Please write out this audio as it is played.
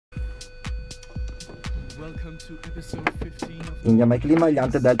India My Clima,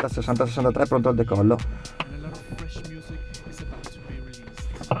 Iliante Delta 6063 pronto al decollo.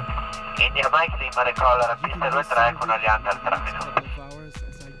 India My Clima decolla la pista 23 con Aliante al termine.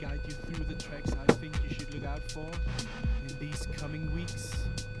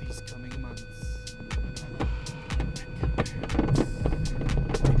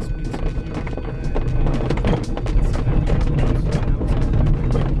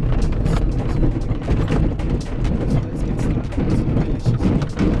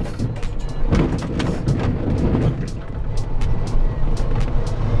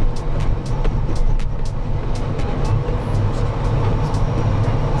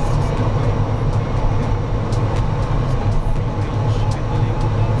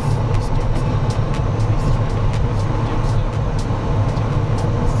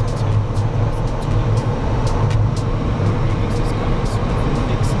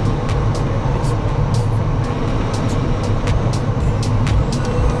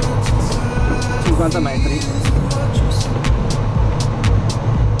 Metri.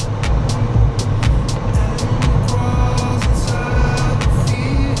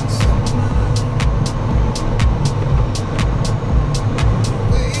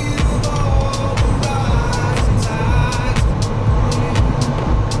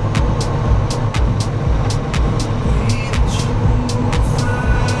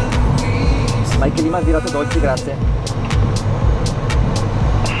 My Clima virato dolci, grazie.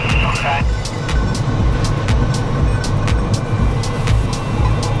 Ok.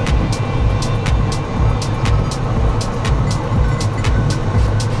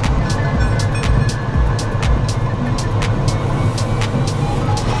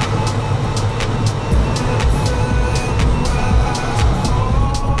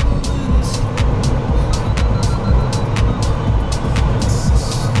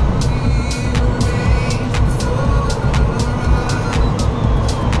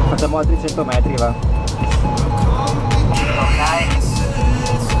 Facciamo altri 100 metri, va. Ok.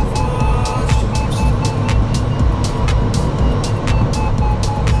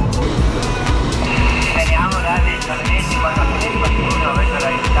 Speriamo dai, sono 10 quando finire qualcuno dovete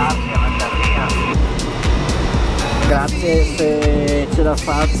aiutarci a mandare via. Grazie, se ce la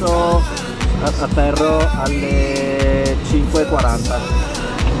faccio atterro alle 5:40.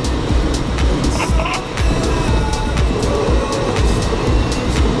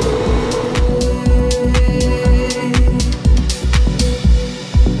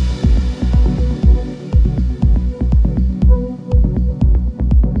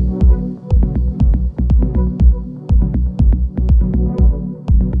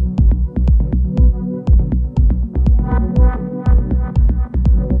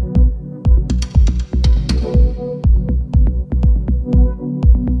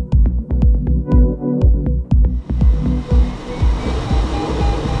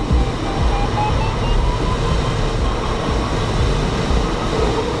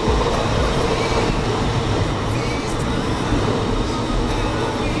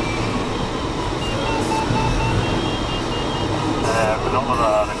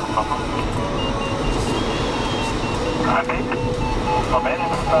 Va bene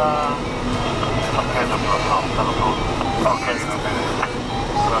questa... Ok, dopo. Ok, va bene.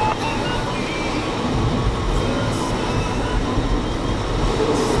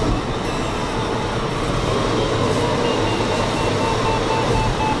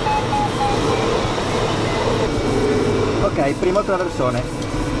 Ok, primo traversone.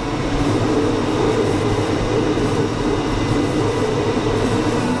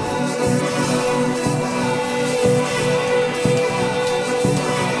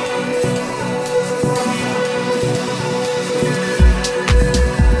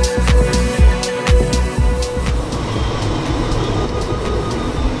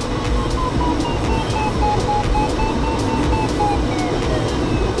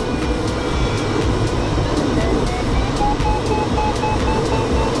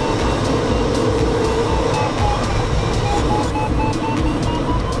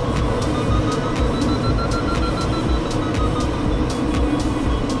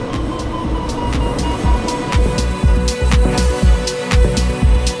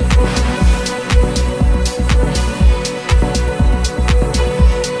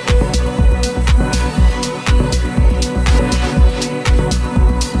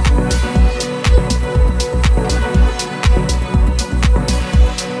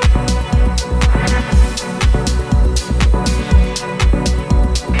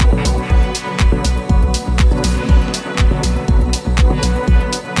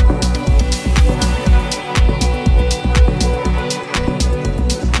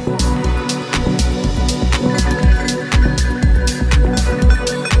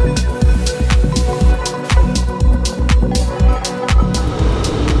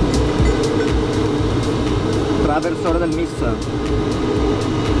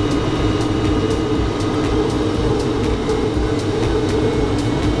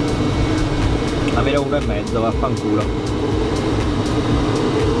 1,5, vaffanculo.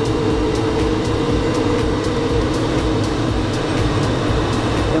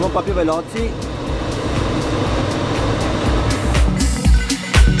 Andiamo un po' più veloci.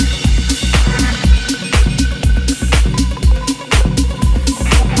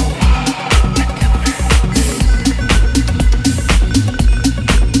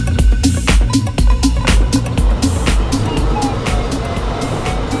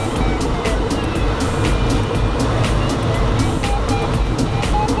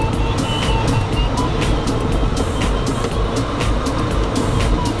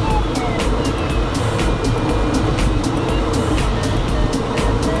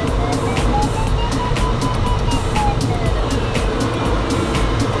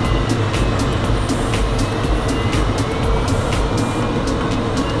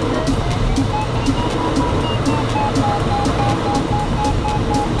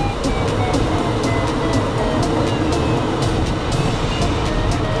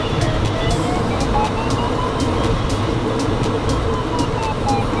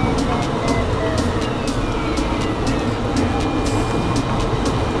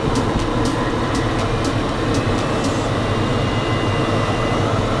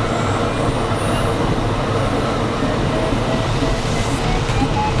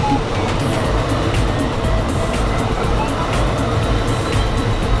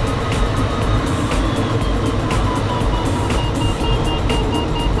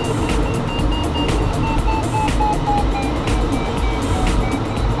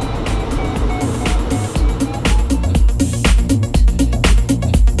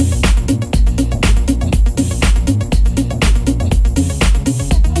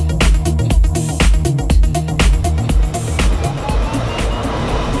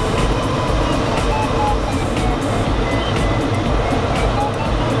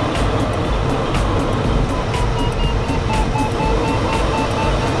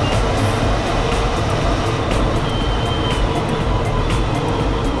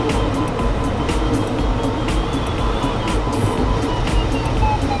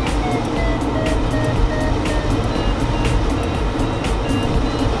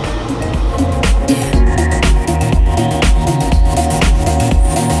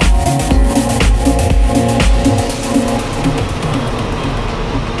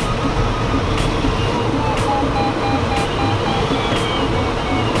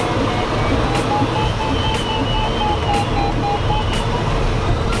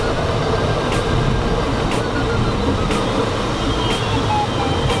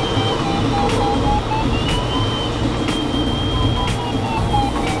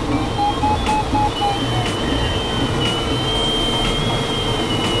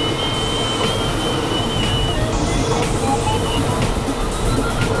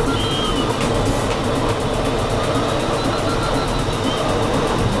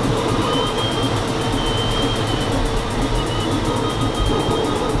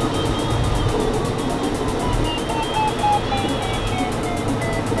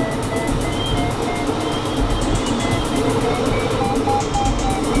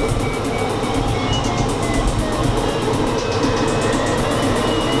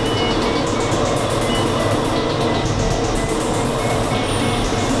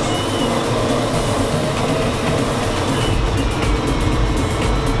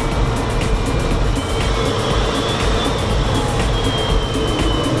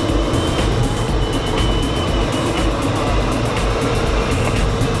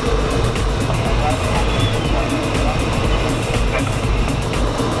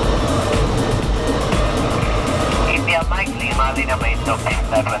 allineamento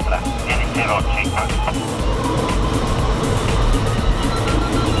R3, vieni 05.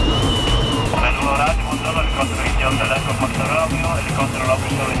 Belluno radio, buongiorno, elicottero in giro dell'Eco Pastorologio, elicottero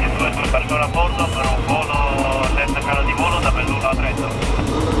l'obbligo solo di due persone a bordo per un volo senza piano di volo da Belluno a Trento.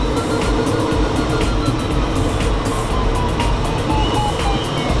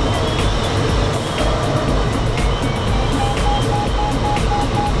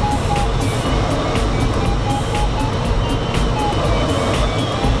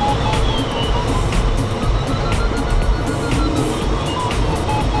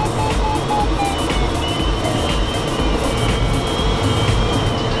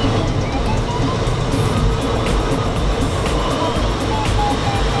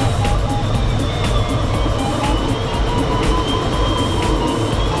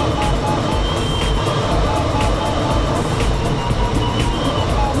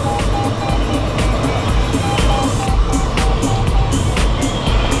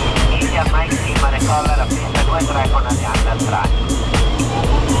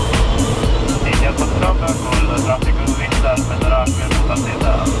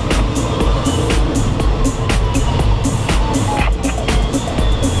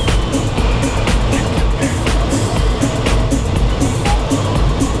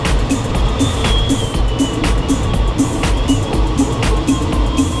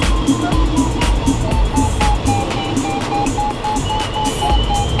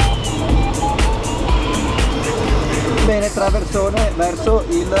 e traversone verso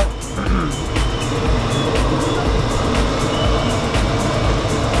il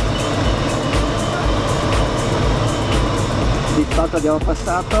distretto abbiamo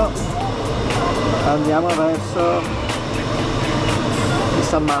passato, andiamo verso il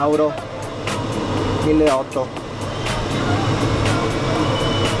San Mauro 1008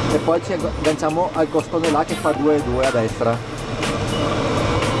 e poi ci agganciamo al costone là che fa 2,2 a destra.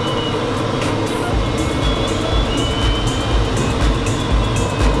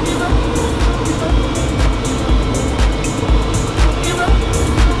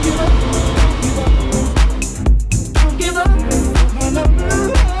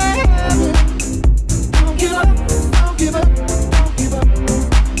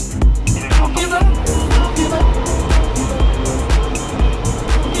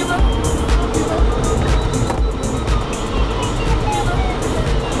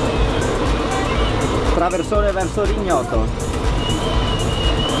 Traversone verso l'ignoto.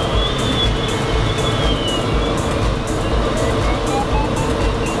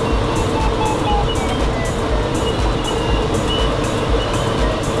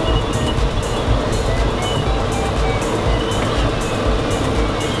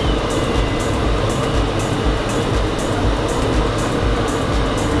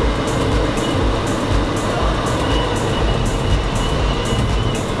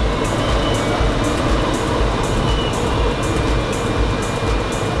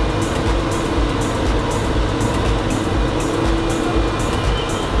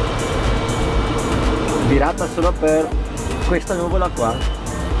 Virata solo per questa nuvola qua,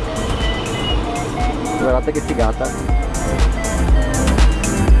 guardate che figata.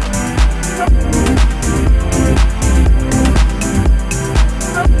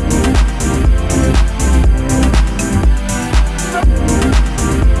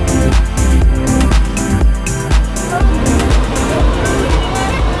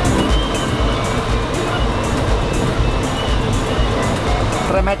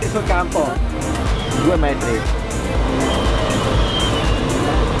 Tre metri sul campo. 2 metri.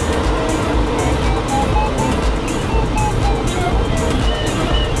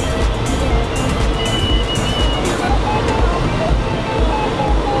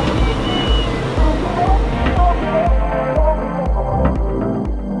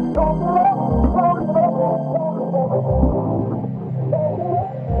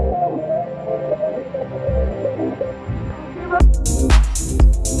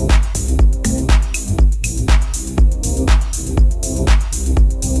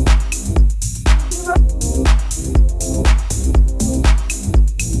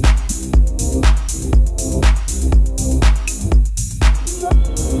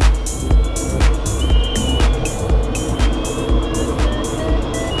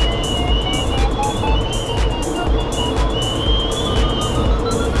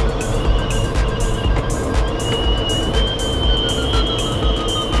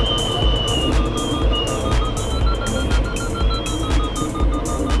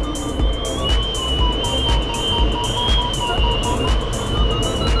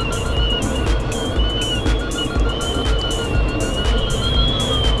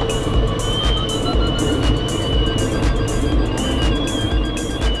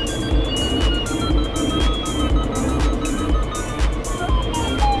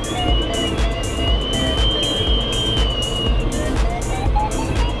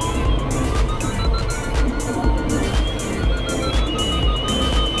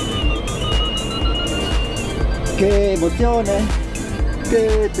 Che emozione,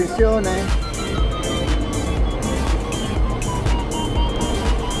 che tensione.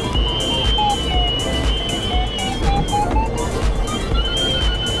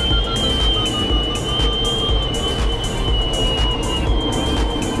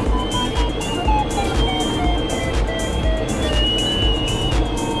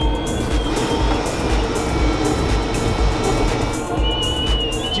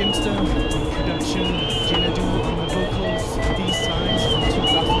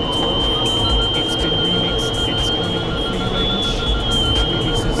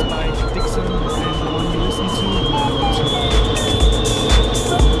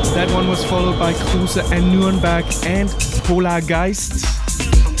 Followed by Cruiser and Nuremberg and Polargeist.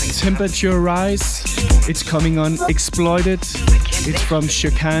 Temperature Rise. It's coming on Exploited. It's from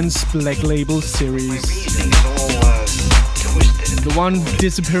Chacun's Black Label series. The one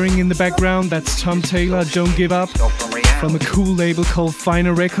disappearing in the background, that's Tom Taylor, Don't Give Up, from a cool label called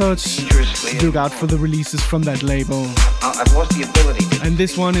Finer Records. Look out for the releases from that label. And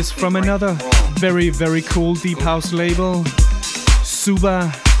this one is from another very, very cool deep house label, Super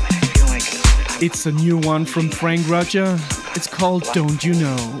It's a new one from Frank Roger. It's called Don't You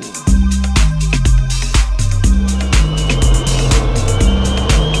Know.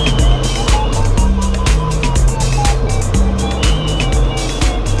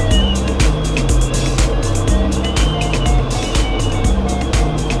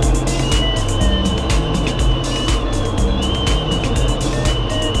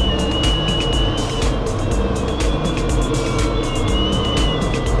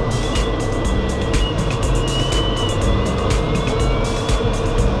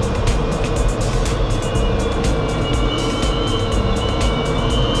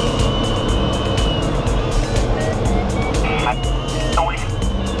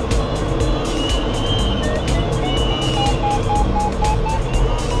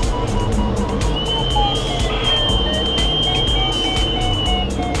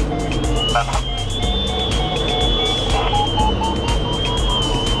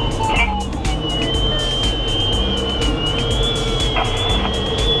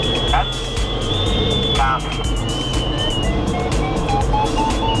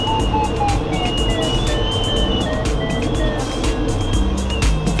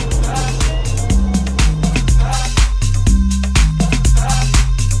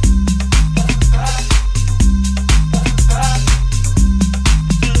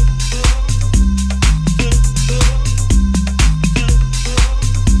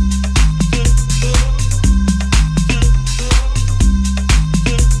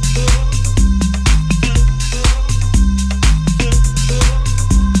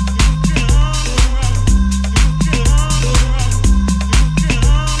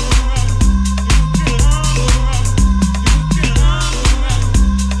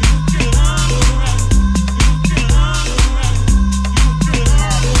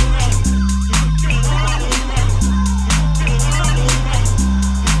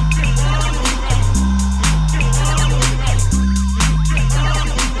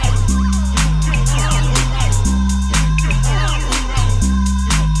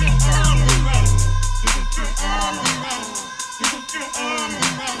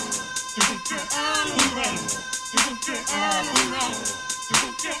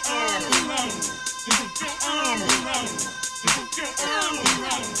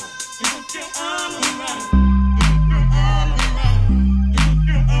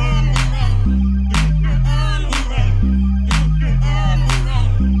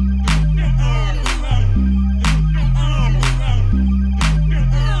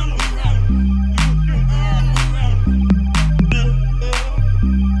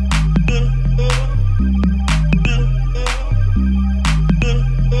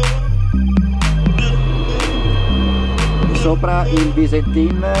 Sopra il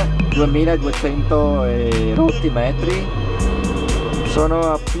Visentin 2200 e rotti metri,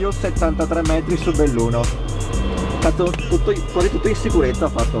 sono a più 73 metri su Belluno. Fuori tutto in sicurezza ho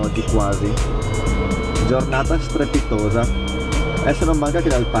fatto oggi quasi. Giornata strepitosa. Adesso non manca che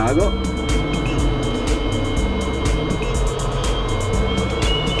dal pago.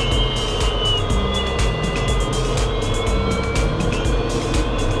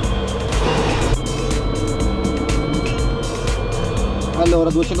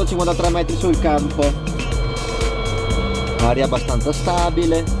 Allora, 253 metri sul campo, aria abbastanza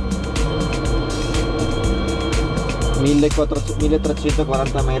stabile,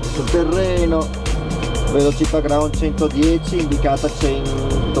 1340 metri sul terreno, velocità ground 110, indicata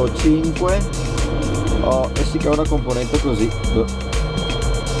 105, e si crea una componente così,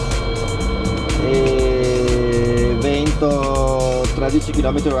 e vento 13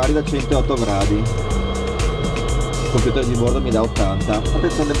 km/h da 108 gradi. Il computer di bordo mi dà 80.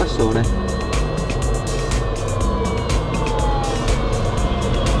 Attenzione persone.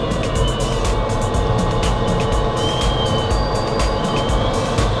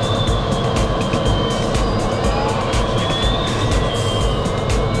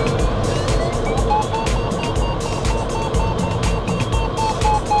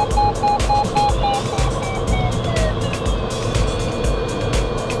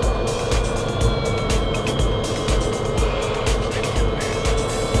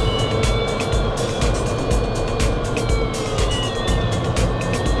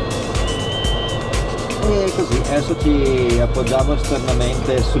 E così, adesso ci appoggiamo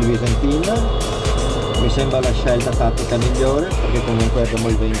esternamente sul Visentin, mi sembra la scelta tattica migliore perché comunque abbiamo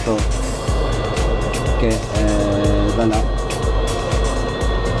il vento che è da là.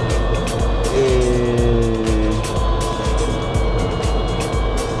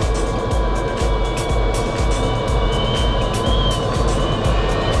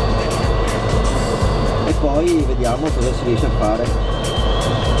 E poi vediamo cosa si riesce a fare.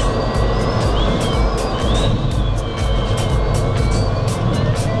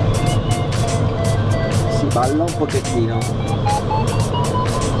 balla un pochettino.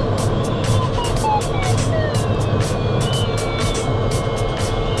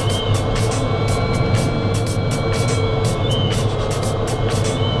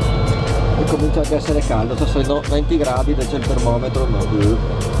 Comincia anche a essere caldo, sto salendo 20 gradi, c'è il termometro, ma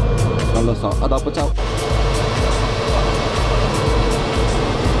non lo so. A dopo, ciao.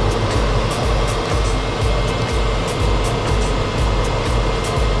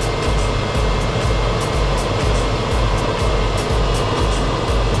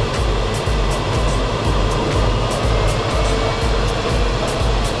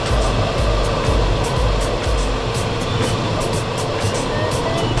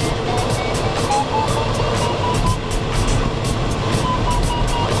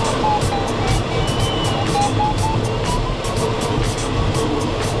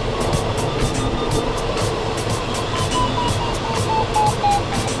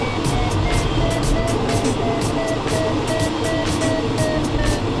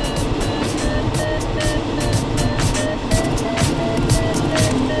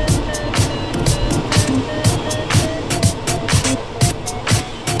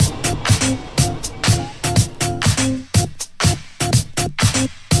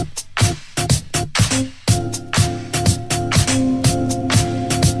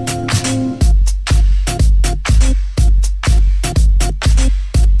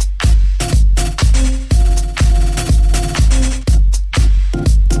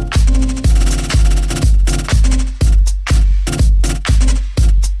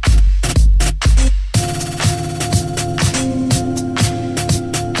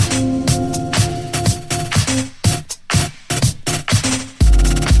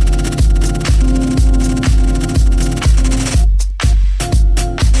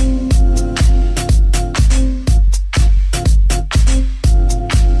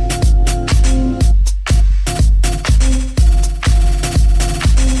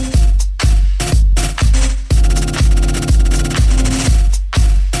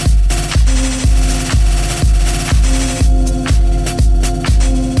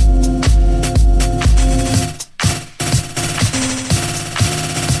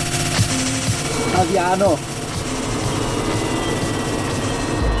 Fabiano.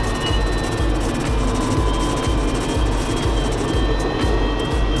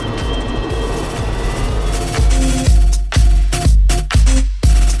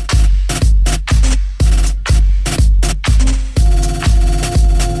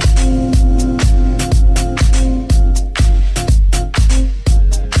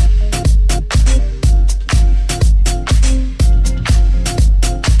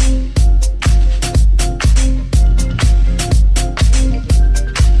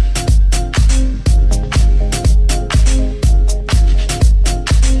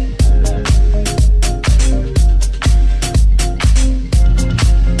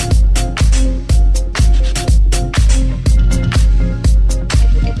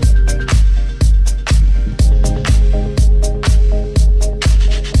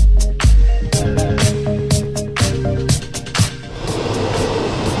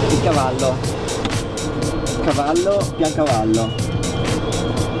 Cavallo, piancavallo.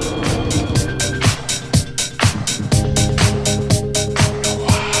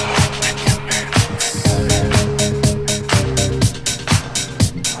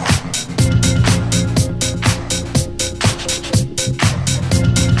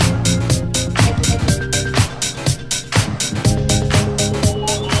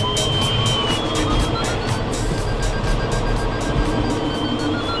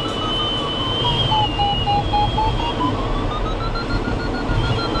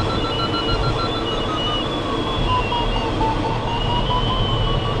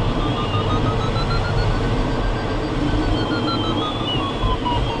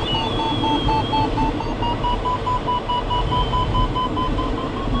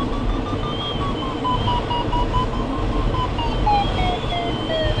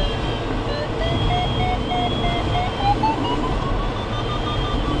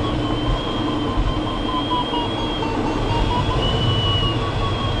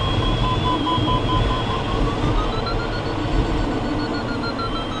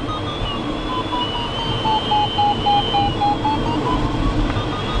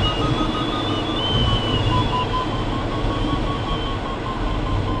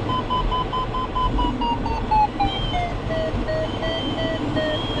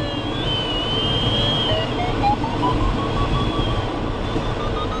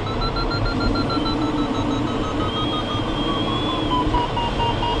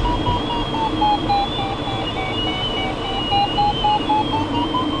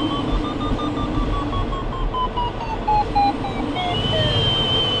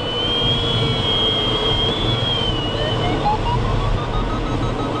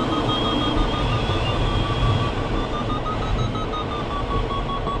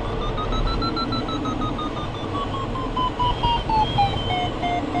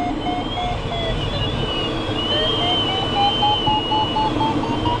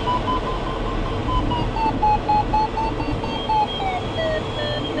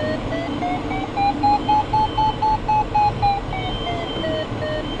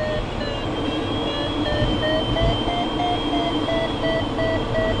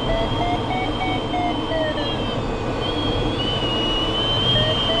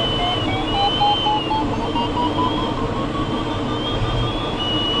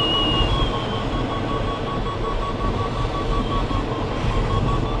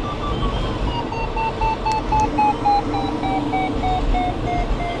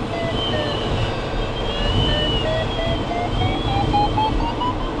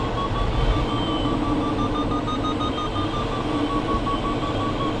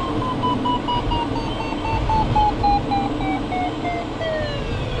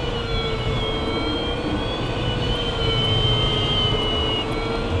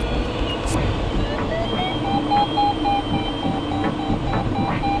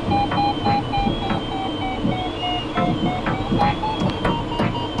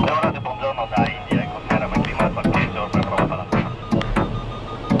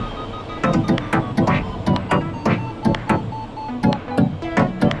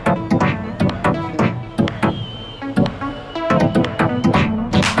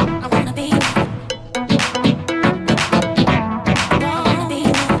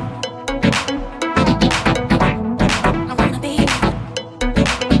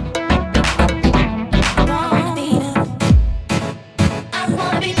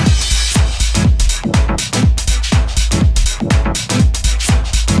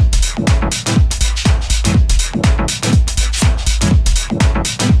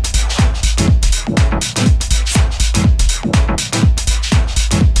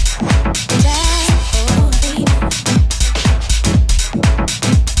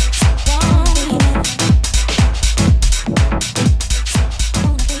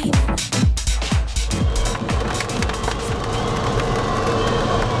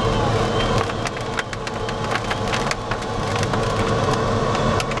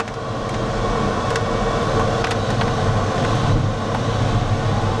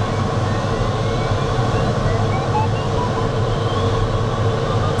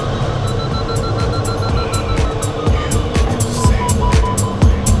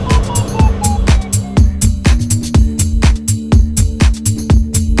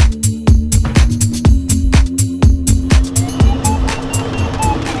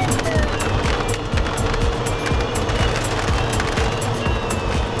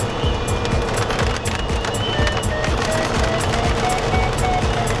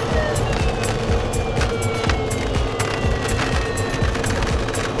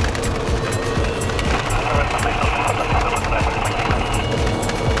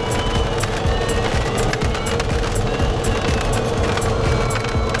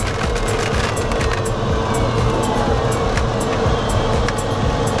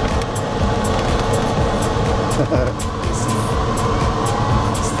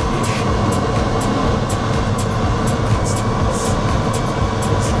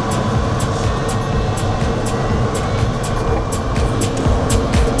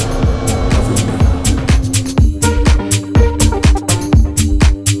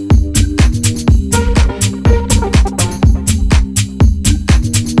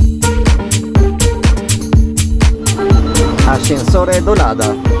 Ascensore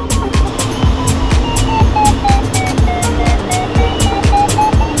Dolada.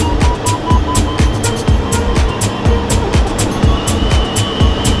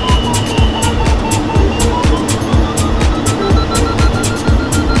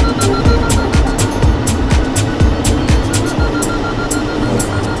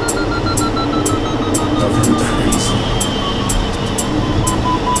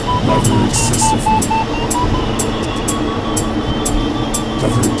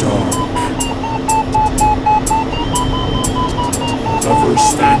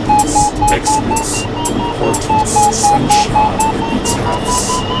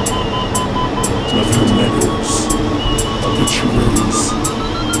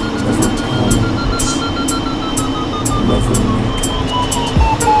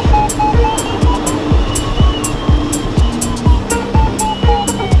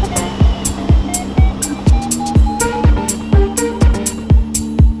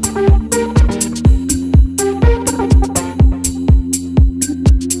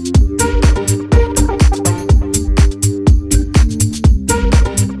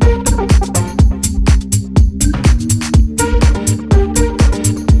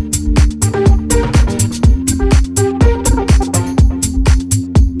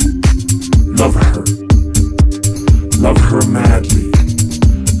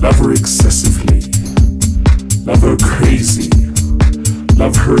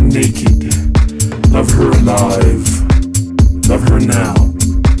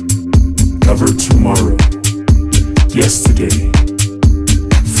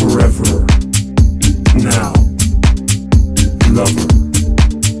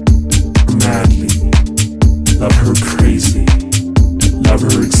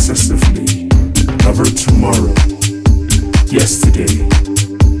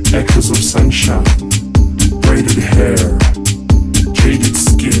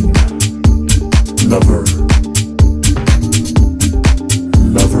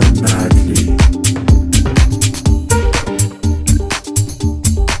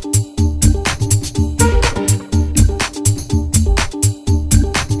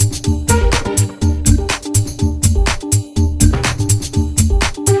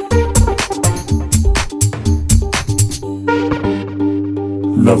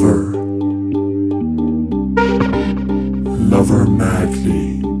 Lover madly.